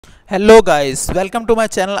Hello guys, welcome to my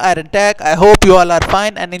channel Iron Tech. I hope you all are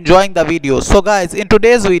fine and enjoying the video. So guys, in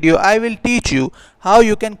today's video I will teach you how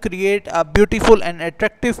you can create a beautiful and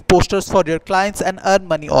attractive posters for your clients and earn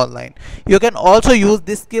money online. You can also use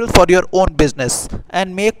this skill for your own business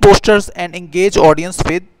and make posters and engage audience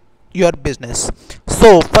with your business.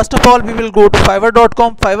 So first of all, we will go to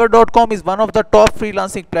fiverr.com. Fiverr.com is one of the top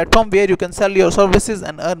freelancing platform where you can sell your services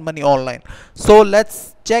and earn money online. So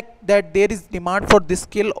let's check that there is demand for this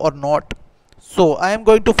skill or not. So I am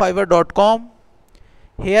going to fiverr.com.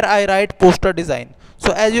 Here I write poster design.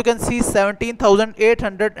 So as you can see,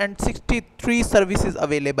 17,863 services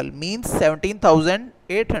available, means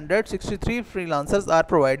 17,863 freelancers are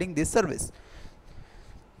providing this service.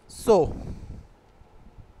 So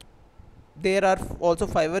there are also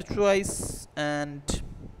Fiverr choice, and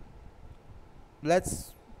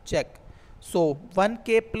let's check. So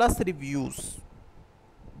 1k plus reviews,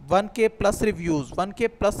 1k plus reviews, 1k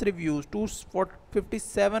plus reviews,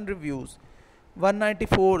 257 reviews,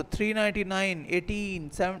 194, 399, 18,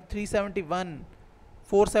 371,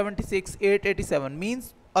 476, 887,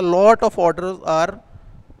 means a lot of orders are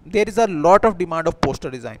there, is a lot of demand of poster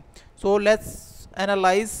design. So let's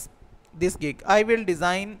analyze this gig. I will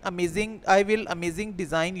amazing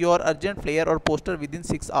design your urgent flyer or poster within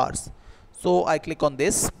 6 hours. So I click on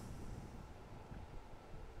this,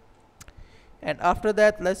 and after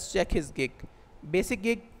that let's check his gig. Basic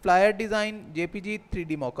gig, flyer design, JPG,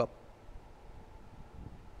 3D mockup.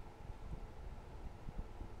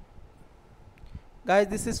 Guys,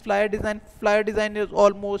 this is flyer design. Flyer design is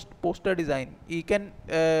almost poster design. You can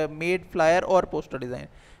made flyer or poster design.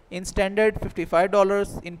 In standard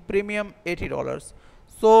 $55, in premium $80.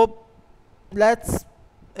 So let's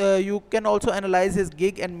you can also analyze his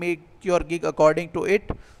gig and make your gig according to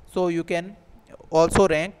it, so you can also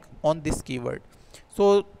rank on this keyword.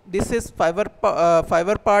 So this is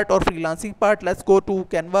Fiverr part or freelancing part. Let's go to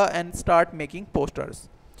Canva and start making posters.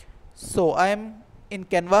 So I am in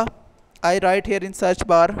Canva. I write here in search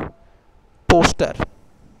bar poster,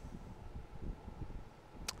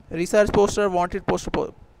 research poster, wanted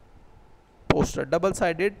poster,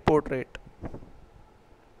 double-sided portrait.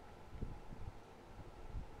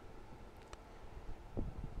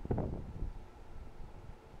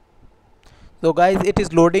 So guys, it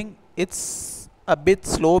is loading. It's a bit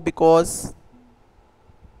slow because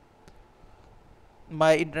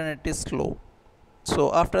my internet is slow.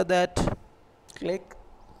 So after that, click.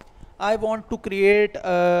 I want to create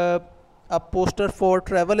a poster for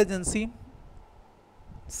travel agency.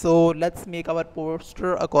 So let's make our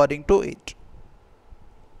poster according to it.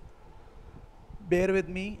 Bear with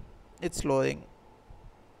me, it's loading.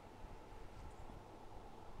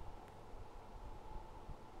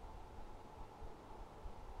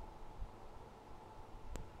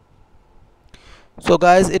 So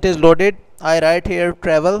guys, it is loaded. I write here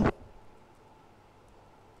travel.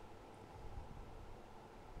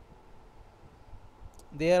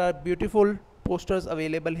 There are beautiful posters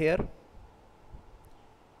available here.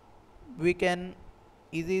 We can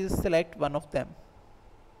easily select one of them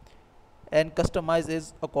and customize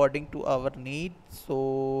is according to our need.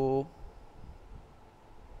 So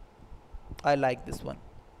I like this one.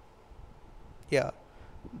 Yeah,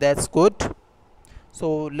 that's good.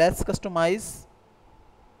 So let's customize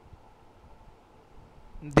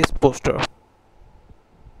this poster.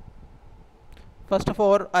 First of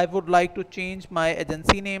all, I would like to change my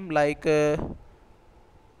agency name, like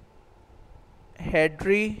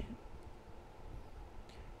Hedry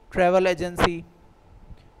Travel Agency.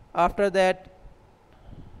 After that,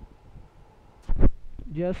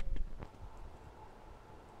 just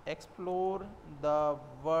explore the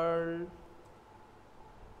world.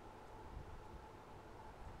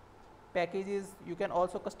 Packages, you can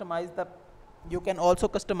also customize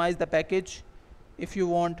the package if you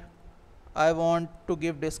want. I want to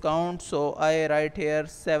give discount, so I write here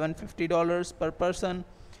 $750 per person.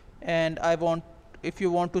 And I want, if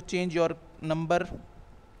you want to change your number,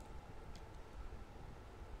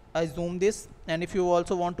 I zoom this, and if you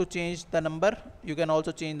also want to change the number, you can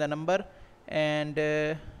also change the number. And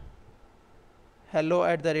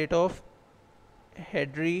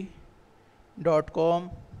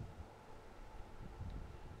hello@hedry.com.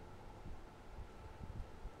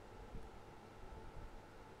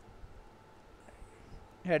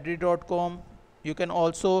 Hedry.com. You can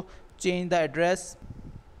also change the address.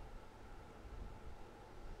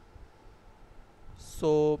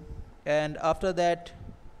 So, and after that,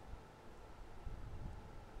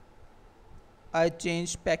 I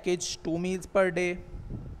change package 2 meals per day,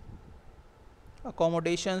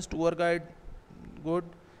 accommodations, tour guide, good.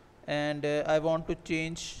 And I want to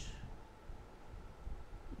change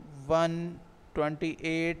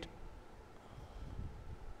 128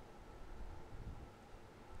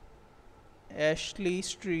 Ashley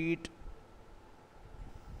Street,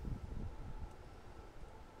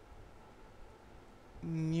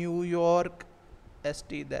 New York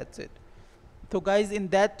ST. That's it. So guys, in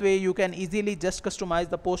that way you can easily just customize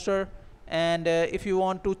the poster. And if you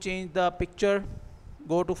want to change the picture,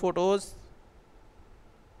 go to photos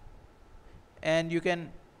and you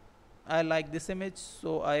can, I like this image,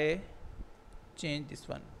 so I change this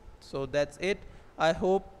one. So that's it. I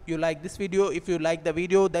hope you like this video. If you like the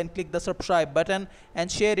video, then click the subscribe button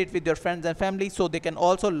and share it with your friends and family so they can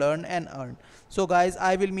also learn and earn. So guys,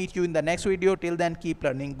 I will meet you in the next video. Till then, keep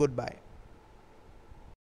learning. Goodbye.